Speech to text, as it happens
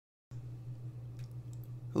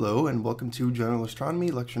Hello and welcome to General Astronomy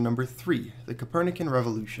lecture number 3, the Copernican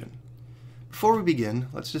Revolution. Before we begin,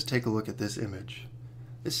 let's just take a look at this image.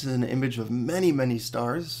 This is an image of many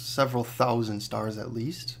stars, several thousand stars at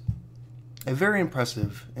least. A very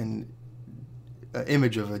impressive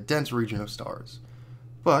image of a dense region of stars.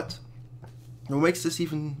 But what makes this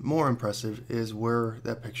even more impressive is where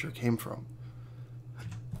that picture came from.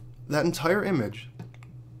 That entire image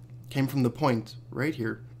came from the point right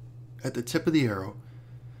here at the tip of the arrow.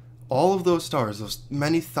 All of those stars, those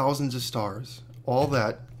many thousands of stars, all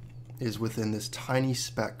that is within this tiny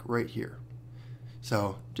speck right here.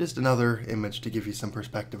 So, just another image to give you some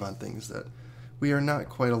perspective on things, that we are not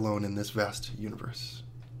quite alone in this vast universe,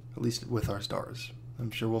 at least with our stars. I'm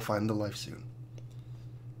sure we'll find the life soon.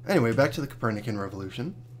 Anyway, back to the Copernican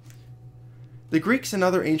Revolution. The Greeks and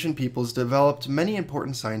other ancient peoples developed many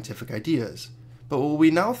important scientific ideas, but what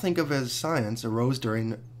we now think of as science arose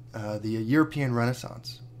during the European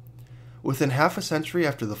Renaissance. Within half a century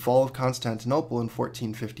after the fall of Constantinople in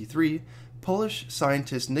 1453, Polish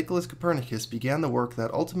scientist Nicholas Copernicus began the work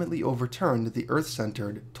that ultimately overturned the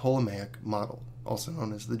Earth-centered Ptolemaic model, also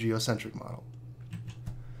known as the geocentric model.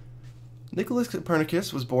 Nicholas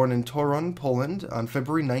Copernicus was born in Torun, Poland on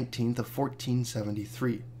February 19th of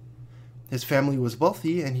 1473. His family was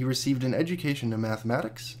wealthy and he received an education in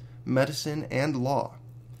mathematics, medicine, and law.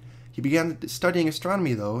 He began studying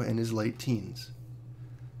astronomy, though, in his late teens.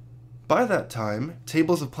 By that time,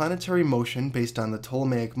 tables of planetary motion based on the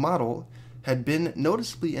Ptolemaic model had been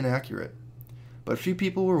noticeably inaccurate, but few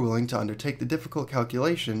people were willing to undertake the difficult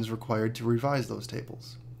calculations required to revise those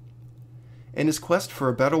tables. In his quest for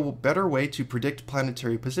a better way to predict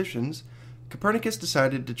planetary positions, Copernicus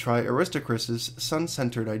decided to try Aristarchus'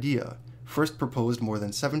 sun-centered idea, first proposed more than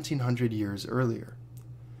 1700 years earlier.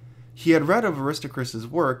 He had read of Aristarchus'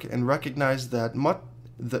 work and recognized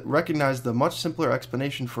the much simpler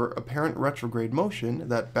explanation for apparent retrograde motion,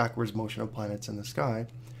 that backwards motion of planets in the sky,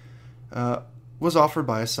 was offered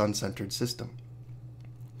by a sun-centered system.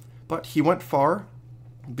 But he went far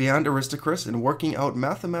beyond Aristarchus in working out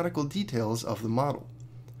mathematical details of the model.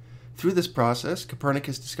 Through this process,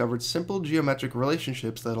 Copernicus discovered simple geometric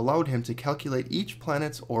relationships that allowed him to calculate each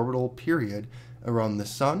planet's orbital period around the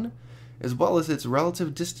Sun, as well as its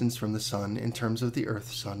relative distance from the Sun in terms of the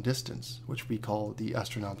Earth-Sun distance, which we call the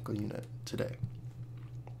astronomical unit today.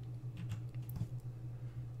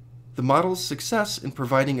 The model's success in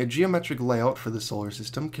providing a geometric layout for the solar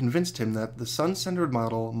system convinced him that the sun-centered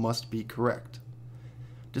model must be correct.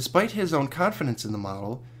 Despite his own confidence in the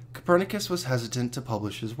model, Copernicus was hesitant to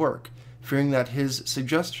publish his work, fearing that his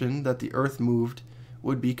suggestion that the Earth moved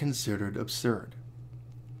would be considered absurd.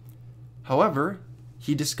 However,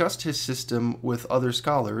 he discussed his system with other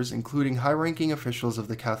scholars, including high-ranking officials of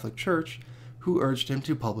the Catholic Church, who urged him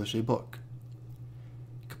to publish a book.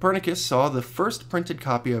 Copernicus saw the first printed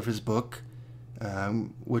copy of his book,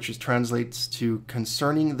 which translates to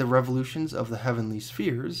Concerning the Revolutions of the Heavenly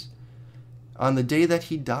Spheres, on the day that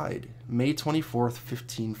he died, May 24th,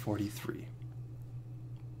 1543.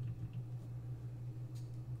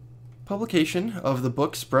 Publication of the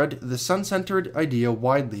book spread the sun-centered idea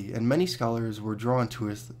widely, and many scholars were drawn to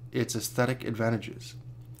its aesthetic advantages.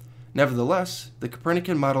 Nevertheless, the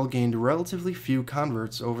Copernican model gained relatively few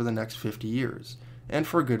converts over the next 50 years, and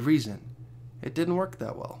for a good reason. It didn't work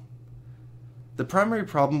that well. The primary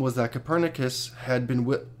problem was that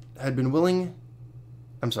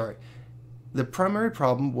The primary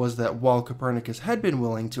problem was that while Copernicus had been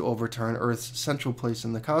willing to overturn Earth's central place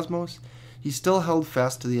in the cosmos, he still held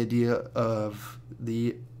fast to the idea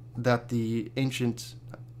that the ancient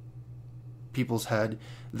peoples had,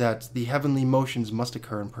 that the heavenly motions must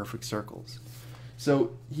occur in perfect circles.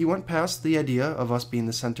 So he went past the idea of us being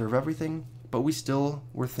the center of everything, but we still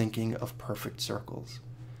were thinking of perfect circles.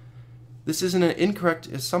 This incorrect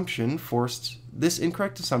assumption forced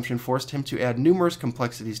him to add numerous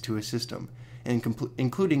complexities to his system,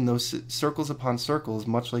 including those circles upon circles,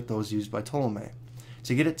 much like those used by Ptolemy,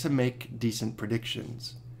 to get it to make decent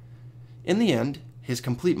predictions. In the end, his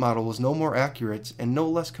complete model was no more accurate and no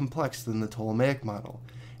less complex than the Ptolemaic model,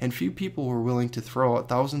 and few people were willing to throw out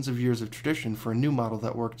thousands of years of tradition for a new model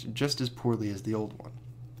that worked just as poorly as the old one.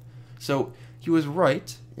 So he was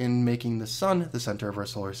right in making the Sun the center of our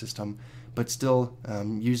solar system, but still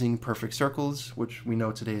using perfect circles, which we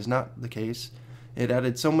know today is not the case. It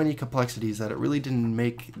added so many complexities that it really didn't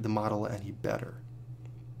make the model any better.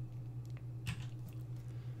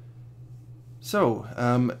 So,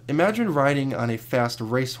 imagine riding on a fast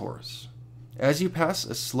racehorse. As you pass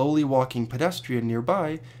a slowly walking pedestrian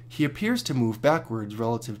nearby, he appears to move backwards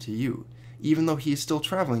relative to you, even though he is still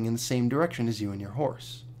traveling in the same direction as you and your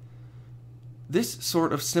horse. This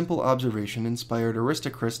sort of simple observation inspired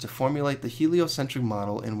Aristarchus to formulate the heliocentric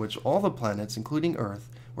model in which all the planets, including Earth,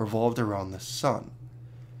 revolved around the Sun.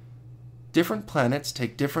 Different planets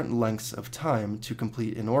take different lengths of time to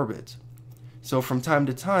complete an orbit. So from time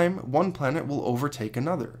to time, one planet will overtake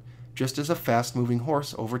another, just as a fast-moving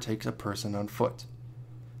horse overtakes a person on foot.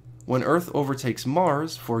 When Earth overtakes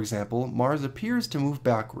Mars, for example, Mars appears to move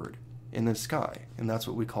backward in the sky, and that's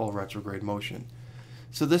what we call retrograde motion.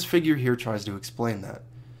 So this figure here tries to explain that.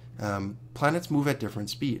 Planets move at different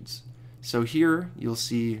speeds. So here you'll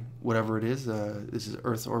see whatever it is. This is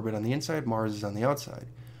Earth's orbit on the inside, Mars is on the outside.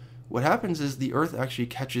 What happens is the Earth actually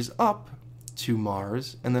catches up to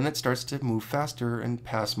Mars, and then it starts to move faster and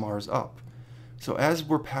pass Mars up. So as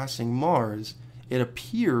we're passing Mars, it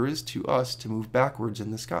appears to us to move backwards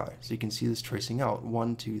in the sky. So you can see this tracing out.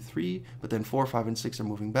 1, 2, 3, but then 4, 5, and 6 are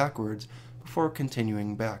moving backwards before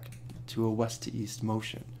continuing back to a west to east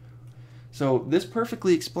motion. So this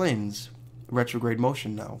perfectly explains retrograde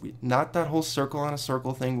motion now. Not that whole circle on a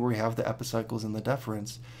circle thing where we have the epicycles and the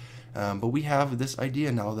deference, but we have this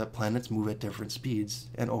idea now that planets move at different speeds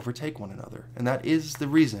and overtake one another. And that is the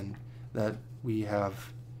reason that we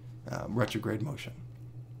have retrograde motion.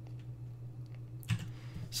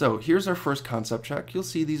 So here's our first concept check. You'll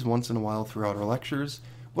see these once in a while throughout our lectures.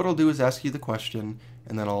 What I'll do is ask you the question,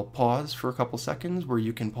 and then I'll pause for a couple seconds where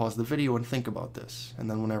you can pause the video and think about this. And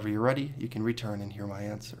then whenever you're ready, you can return and hear my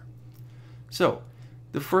answer. So,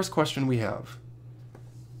 the first question we have.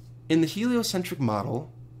 In the heliocentric model,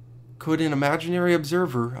 could an imaginary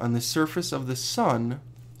observer on the surface of the Sun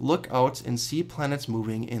look out and see planets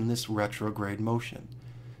moving in this retrograde motion?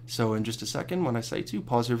 So in just a second, when I say to,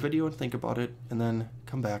 pause your video and think about it, and then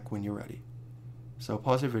come back when you're ready. So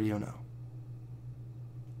pause your video now.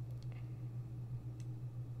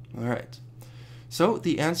 Alright, so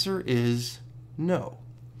the answer is no.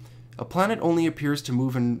 A planet only appears to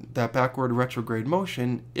move in that backward retrograde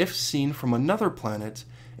motion if seen from another planet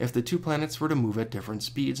if the two planets were to move at different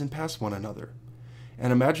speeds and pass one another.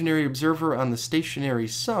 An imaginary observer on the stationary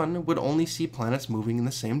Sun would only see planets moving in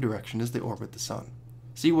the same direction as they orbit the Sun.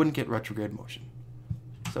 So you wouldn't get retrograde motion.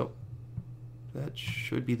 So that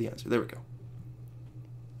should be the answer. There we go.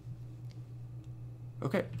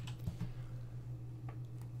 Okay.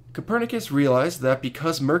 Copernicus realized that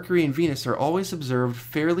because Mercury and Venus are always observed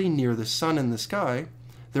fairly near the Sun in the sky,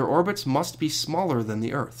 their orbits must be smaller than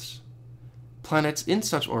the Earth's. Planets in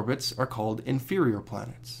such orbits are called inferior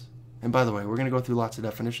planets. And by the way, we're going to go through lots of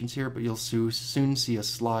definitions here, but you'll soon see a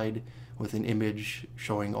slide with an image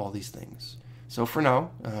showing all these things. So for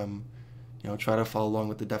now, try to follow along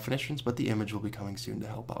with the definitions, but the image will be coming soon to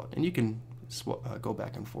help out. And you can go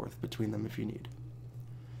back and forth between them if you need.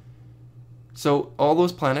 So all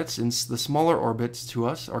those planets in the smaller orbits to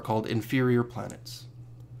us are called inferior planets.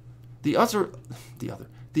 The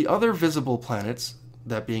other visible planets,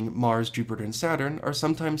 that being Mars, Jupiter, and Saturn, are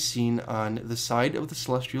sometimes seen on the side of the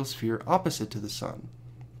celestial sphere opposite to the Sun.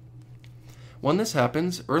 When this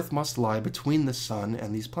happens, Earth must lie between the Sun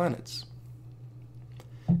and these planets.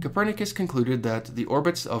 Copernicus concluded that the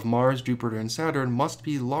orbits of Mars, Jupiter, and Saturn must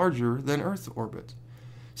be larger than Earth's orbit.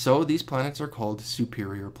 So these planets are called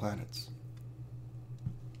superior planets.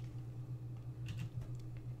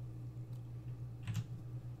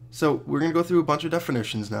 So we're going to go through a bunch of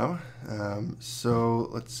definitions now. So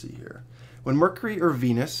let's see here. When Mercury or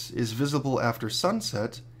Venus is visible after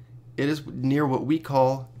sunset, it is near what we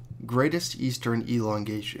call greatest eastern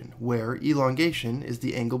elongation, where elongation is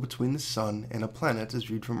the angle between the Sun and a planet as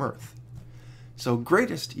viewed from Earth. So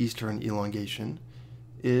greatest eastern elongation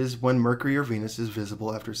is when Mercury or Venus is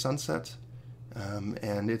visible after sunset,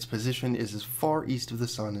 and its position is as far east of the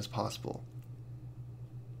Sun as possible.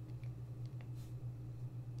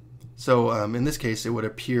 So in this case, it would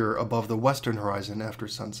appear above the western horizon after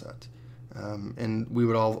sunset, and we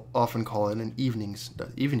would often call it an evening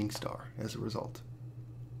star as a result.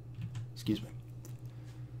 Excuse me.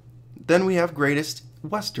 Then we have greatest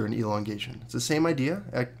western elongation. It's the same idea.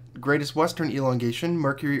 At greatest western elongation,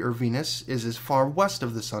 Mercury or Venus is as far west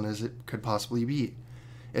of the Sun as it could possibly be.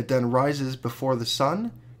 It then rises before the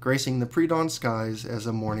Sun, gracing the pre-dawn skies as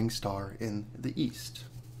a morning star in the east.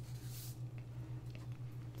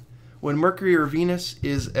 When Mercury or Venus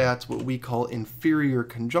is at what we call inferior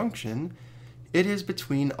conjunction, it is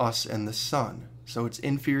between us and the Sun. So it's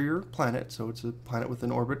inferior planet, so it's a planet with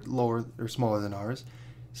an orbit lower or smaller than ours.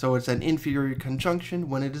 So it's an inferior conjunction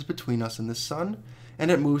when it is between us and the Sun,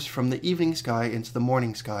 and it moves from the evening sky into the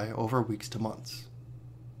morning sky over weeks to months.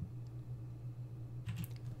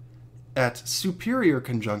 At superior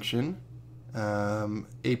conjunction,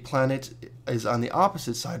 a planet is on the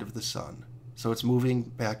opposite side of the Sun. So it's moving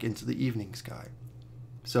back into the evening sky.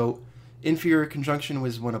 So inferior conjunction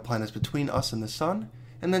is when a planet is between us and the sun,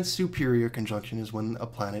 and then superior conjunction is when a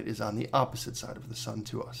planet is on the opposite side of the sun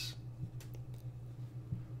to us.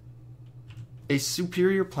 A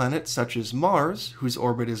superior planet such as Mars, whose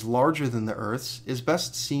orbit is larger than the Earth's, is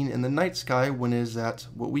best seen in the night sky when it is at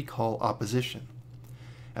what we call opposition.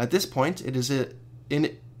 At this point, in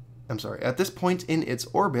its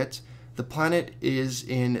orbit, the planet is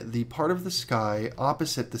in the part of the sky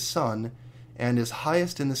opposite the sun and is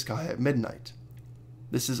highest in the sky at midnight.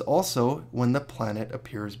 This is also when the planet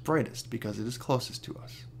appears brightest because it is closest to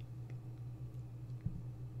us.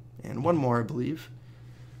 And one more, I believe.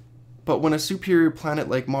 But when a superior planet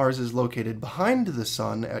like Mars is located behind the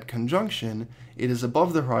sun at conjunction, it is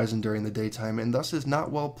above the horizon during the daytime and thus is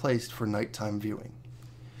not well placed for nighttime viewing.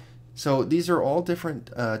 So these are all different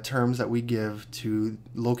terms that we give to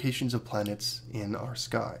locations of planets in our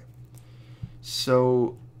sky.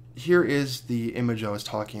 So here is the image I was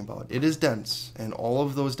talking about. It is dense, and all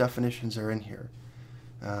of those definitions are in here.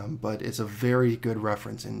 But it's a very good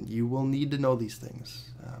reference, and you will need to know these things.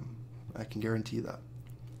 I can guarantee that.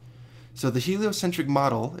 So the heliocentric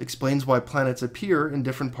model explains why planets appear in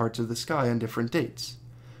different parts of the sky on different dates.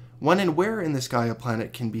 When and where in the sky a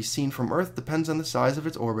planet can be seen from Earth depends on the size of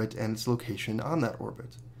its orbit and its location on that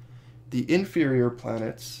orbit. The inferior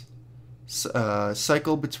planets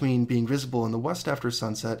cycle between being visible in the west after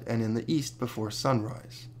sunset and in the east before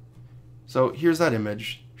sunrise. So here's that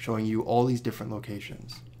image showing you all these different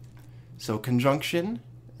locations. So conjunction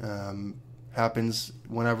happens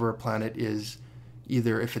whenever a planet is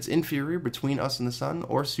either if it's inferior between us and the sun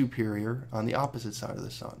or superior on the opposite side of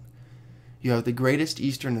the sun. You have the greatest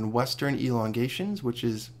eastern and western elongations, which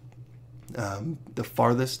is the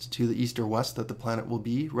farthest to the east or west that the planet will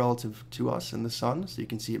be relative to us and the sun. So you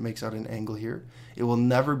can see it makes out an angle here. It will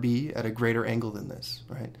never be at a greater angle than this,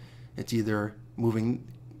 right? It's either moving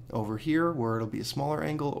over here where it'll be a smaller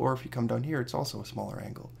angle, or if you come down here, it's also a smaller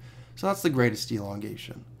angle. So that's the greatest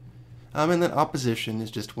elongation. And then opposition is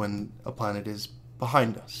just when a planet is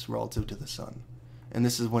behind us relative to the sun. And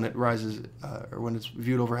this is when it rises, or when it's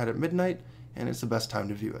viewed overhead at midnight, and it's the best time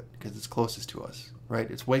to view it because it's closest to us,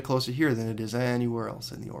 right? It's way closer here than it is anywhere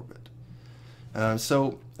else in the orbit.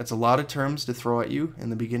 So that's a lot of terms to throw at you in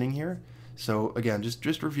the beginning here. So again,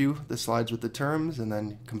 just review the slides with the terms and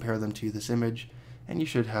then compare them to this image, and you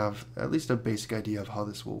should have at least a basic idea of how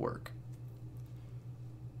this will work.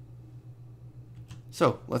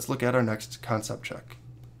 So let's look at our next concept check.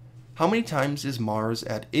 How many times is Mars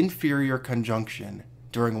at inferior conjunction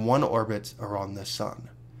during one orbit around the sun?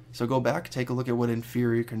 So go back, take a look at what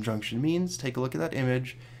inferior conjunction means, take a look at that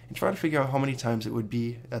image, and try to figure out how many times it would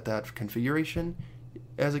be at that configuration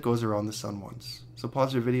as it goes around the sun once. So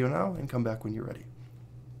pause your video now and come back when you're ready.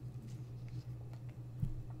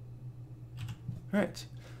 Alright,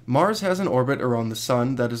 Mars has an orbit around the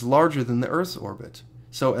sun that is larger than the Earth's orbit.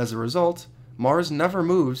 So as a result, Mars never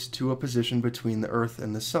moves to a position between the Earth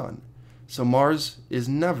and the sun. So Mars is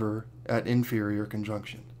never at inferior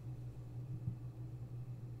conjunction.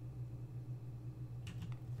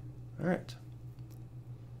 All right.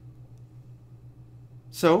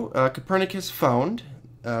 So Copernicus found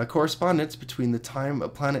correspondence between the time a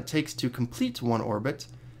planet takes to complete one orbit,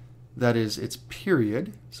 that is its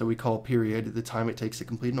period, so we call period the time it takes to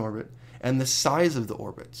complete an orbit, and the size of the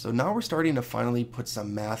orbit. So now we're starting to finally put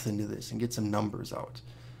some math into this and get some numbers out.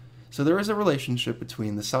 So there is a relationship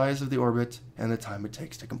between the size of the orbit and the time it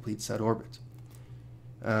takes to complete said orbit.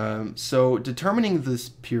 So determining this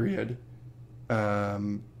period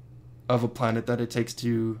of a planet that it takes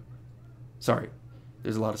to... Sorry,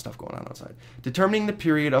 there's a lot of stuff going on outside. Determining the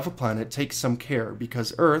period of a planet takes some care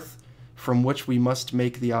because Earth, from which we must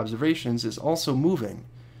make the observations, is also moving.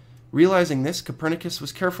 Realizing this, Copernicus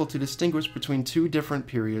was careful to distinguish between two different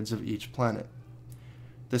periods of each planet.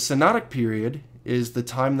 The synodic period is the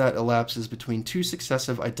time that elapses between two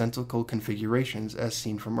successive identical configurations as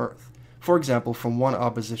seen from Earth. For example, from one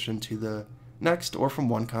opposition to the next or from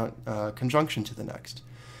one conjunction to the next.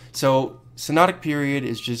 So synodic period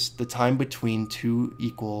is just the time between two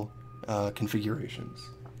equal configurations.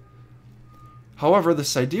 However, the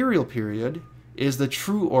sidereal period is the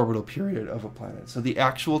true orbital period of a planet, so the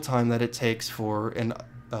actual time that it takes for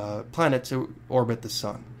a planet to orbit the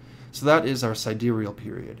sun. So that is our sidereal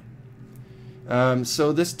period.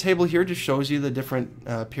 So this table here just shows you the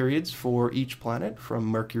different periods for each planet, from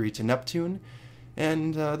Mercury to Neptune,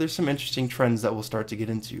 and there's some interesting trends that we'll start to get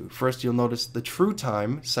into. First, you'll notice the true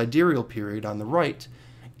time, sidereal period on the right,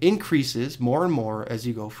 increases more and more as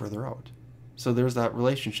you go further out. So there's that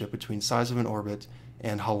relationship between size of an orbit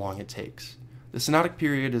and how long it takes. The synodic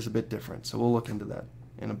period is a bit different, so we'll look into that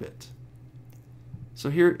in a bit. So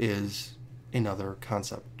here is another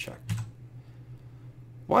concept check.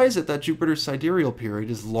 Why is it that Jupiter's sidereal period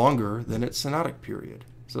is longer than its synodic period?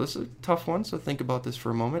 So this is a tough one, so think about this for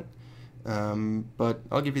a moment. But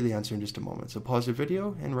I'll give you the answer in just a moment. So pause your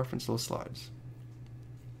video and reference those slides.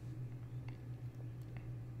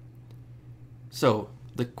 So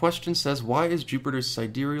the question says, why is Jupiter's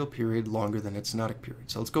sidereal period longer than its synodic period?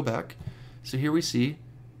 So let's go back. So here we see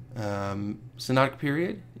synodic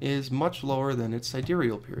period is much lower than its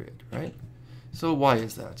sidereal period, right? So why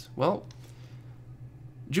is that? Well,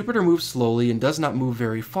 Jupiter moves slowly and does not move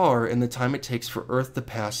very far in the time it takes for Earth to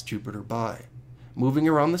pass Jupiter by, moving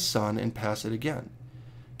around the Sun and pass it again,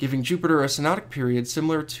 giving Jupiter a synodic period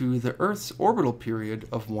similar to the Earth's orbital period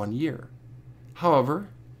of 1 year. However,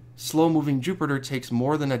 slow-moving Jupiter takes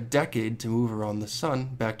more than a decade to move around the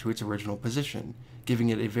Sun back to its original position, giving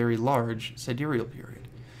it a very large sidereal period.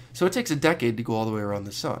 So it takes a decade to go all the way around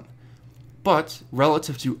the Sun. But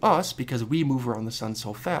relative to us, because we move around the Sun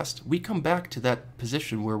so fast, we come back to that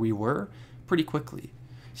position where we were pretty quickly.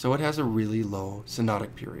 So it has a really low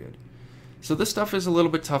synodic period. So this stuff is a little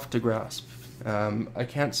bit tough to grasp. I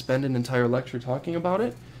can't spend an entire lecture talking about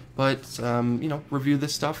it, but review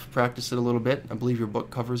this stuff, practice it a little bit. I believe your book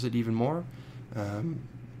covers it even more.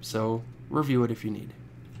 So review it if you need.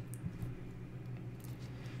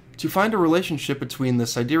 To find a relationship between the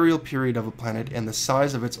sidereal period of a planet and the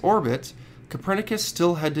size of its orbit, Copernicus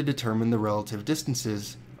still had to determine the relative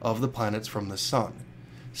distances of the planets from the Sun.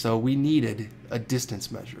 So we needed a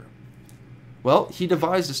distance measure. Well, he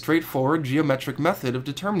devised a straightforward geometric method of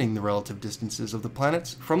determining the relative distances of the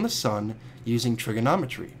planets from the Sun using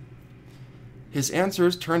trigonometry. His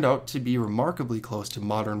answers turned out to be remarkably close to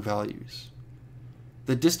modern values.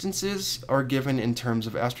 The distances are given in terms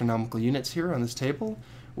of astronomical units here on this table,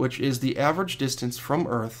 which is the average distance from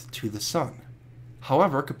Earth to the Sun.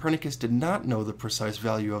 However, Copernicus did not know the precise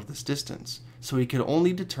value of this distance, so he could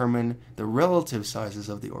only determine the relative sizes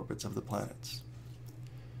of the orbits of the planets.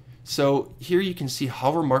 So here you can see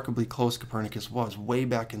how remarkably close Copernicus was way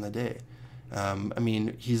back in the day.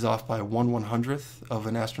 He's off by 1/100th of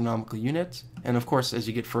an astronomical unit, and of course, as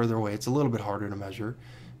you get further away, it's a little bit harder to measure,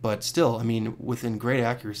 but still, within great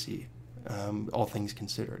accuracy, all things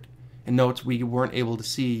considered. And note, we weren't able to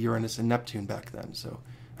see Uranus and Neptune back then, so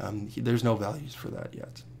there's no values for that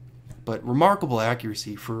yet. But remarkable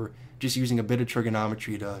accuracy for just using a bit of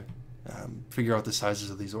trigonometry to figure out the sizes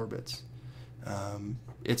of these orbits.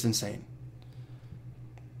 It's insane.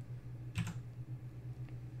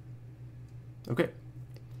 Okay.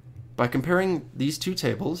 By comparing these two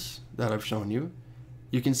tables that I've shown you,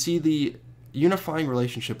 you can see the unifying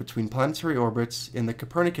relationship between planetary orbits in the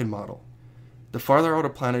Copernican model. The farther out a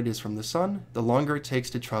planet is from the Sun, the longer it takes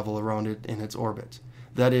to travel around it in its orbit.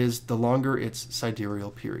 That is, the longer its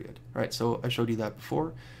sidereal period, right? So I showed you that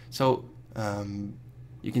before. So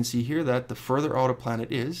you can see here that the further out a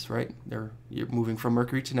planet is, right? You're moving from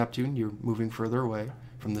Mercury to Neptune, you're moving further away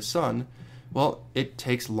from the Sun. Well, it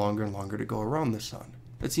takes longer and longer to go around the Sun.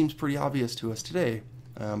 That seems pretty obvious to us today,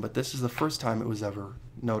 but this is the first time it was ever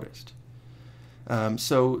noticed.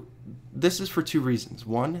 So this is for two reasons.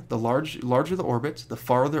 One, the larger the orbit, the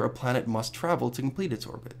farther a planet must travel to complete its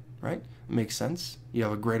orbit, right? It makes sense. You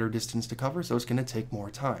have a greater distance to cover, so it's going to take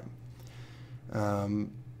more time.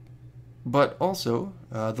 But also,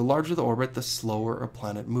 the larger the orbit, the slower a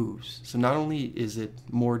planet moves. So not only is it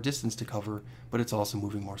more distance to cover, but it's also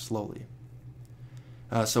moving more slowly.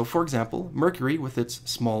 So for example, Mercury, with its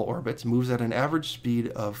small orbit, moves at an average speed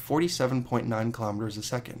of 47.9 kilometers a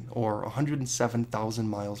second, or 107,000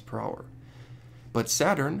 miles per hour. But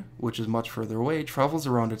Saturn, which is much further away, travels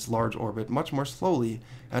around its large orbit much more slowly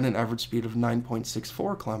at an average speed of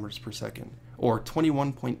 9.64 kilometers per second, or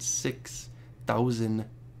 21.6 thousand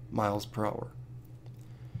miles per hour.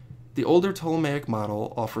 The older Ptolemaic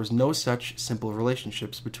model offers no such simple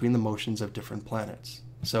relationships between the motions of different planets.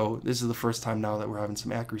 So this is the first time now that we're having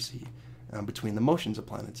some accuracy between the motions of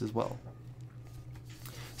planets as well.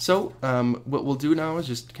 So what we'll do now is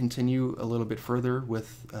just continue a little bit further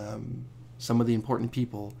with some of the important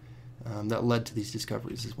people that led to these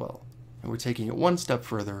discoveries as well. And we're taking it one step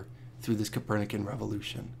further through this Copernican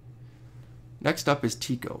revolution. Next up is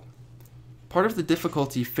Tycho. Part of the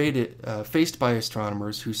difficulty faced by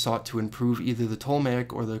astronomers who sought to improve either the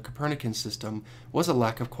Ptolemaic or the Copernican system was a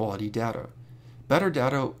lack of quality data. Better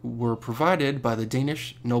data were provided by the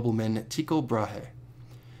Danish nobleman Tycho Brahe.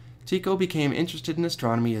 Tycho became interested in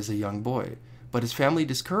astronomy as a young boy, but his family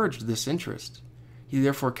discouraged this interest. He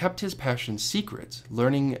therefore kept his passion secret,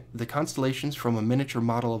 learning the constellations from a miniature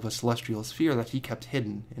model of a celestial sphere that he kept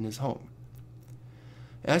hidden in his home.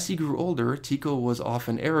 As he grew older, Tycho was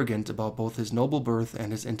often arrogant about both his noble birth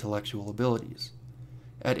and his intellectual abilities.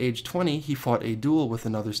 At age 20, he fought a duel with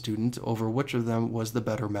another student over which of them was the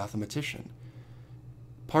better mathematician.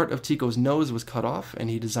 Part of Tycho's nose was cut off, and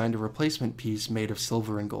he designed a replacement piece made of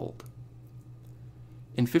silver and gold.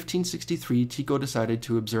 In 1563, Tycho decided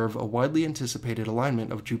to observe a widely anticipated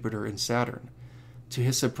alignment of Jupiter and Saturn. To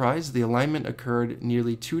his surprise, the alignment occurred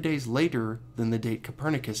nearly 2 days later than the date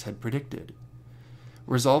Copernicus had predicted.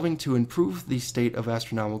 Resolving to improve the state of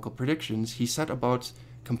astronomical predictions, he set about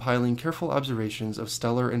compiling careful observations of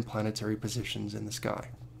stellar and planetary positions in the sky.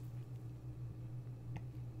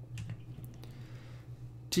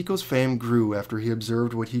 Tycho's fame grew after he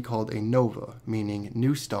observed what he called a nova, meaning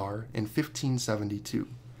new star, in 1572.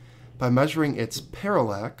 By measuring its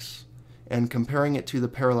parallax and comparing it to the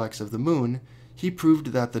parallax of the moon, he proved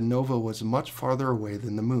that the nova was much farther away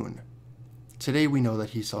than the moon. Today we know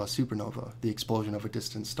that he saw a supernova, the explosion of a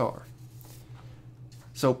distant star.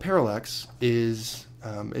 So parallax is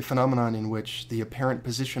a phenomenon in which the apparent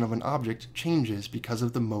position of an object changes because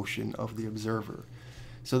of the motion of the observer.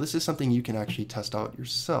 So this is something you can actually test out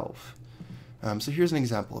yourself. So here's an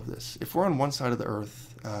example of this. If we're on one side of the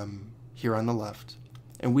Earth, here on the left,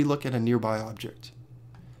 and we look at a nearby object,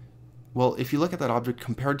 well, if you look at that object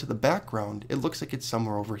compared to the background, it looks like it's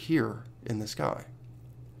somewhere over here in the sky.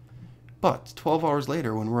 But 12 hours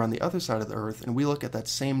later, when we're on the other side of the Earth and we look at that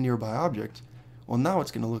same nearby object, well, now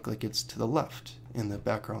it's going to look like it's to the left in the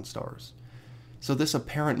background stars. So this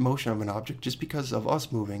apparent motion of an object, just because of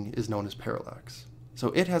us moving, is known as parallax. So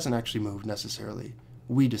it hasn't actually moved necessarily.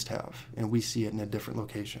 We just have, and we see it in a different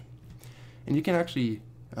location. And you can actually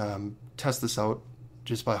test this out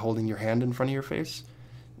just by holding your hand in front of your face.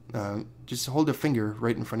 Just hold a finger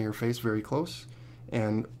right in front of your face, very close,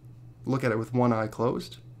 and look at it with one eye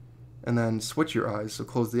closed, and then switch your eyes, so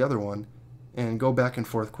close the other one, and go back and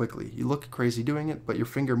forth quickly. You look crazy doing it, but your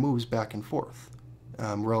finger moves back and forth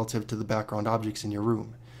relative to the background objects in your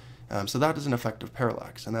room. So that is an effect of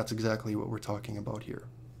parallax, and that's exactly what we're talking about here.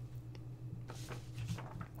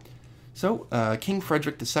 So, King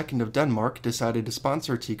Frederick II of Denmark decided to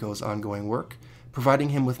sponsor Tycho's ongoing work, providing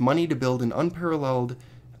him with money to build an unparalleled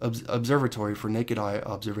observatory for naked eye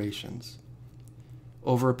observations.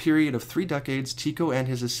 Over a period of 3 decades, Tycho and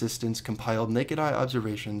his assistants compiled naked eye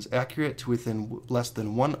observations accurate to within less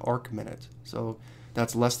than 1 arc minute. So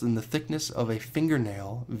that's less than the thickness of a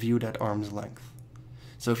fingernail viewed at arm's length.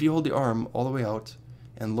 So if you hold the arm all the way out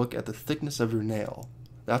and look at the thickness of your nail,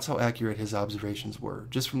 that's how accurate his observations were,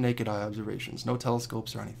 just from naked eye observations, no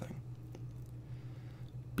telescopes or anything.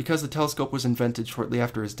 Because the telescope was invented shortly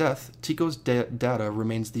after his death, Tycho's data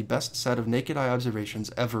remains the best set of naked eye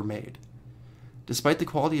observations ever made. Despite the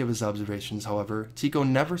quality of his observations, however, Tycho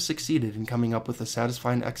never succeeded in coming up with a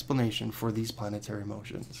satisfying explanation for these planetary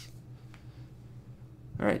motions.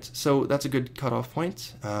 Alright, so that's a good cutoff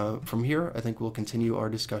point. From here, I think we'll continue our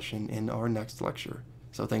discussion in our next lecture.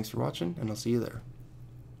 So thanks for watching, and I'll see you there.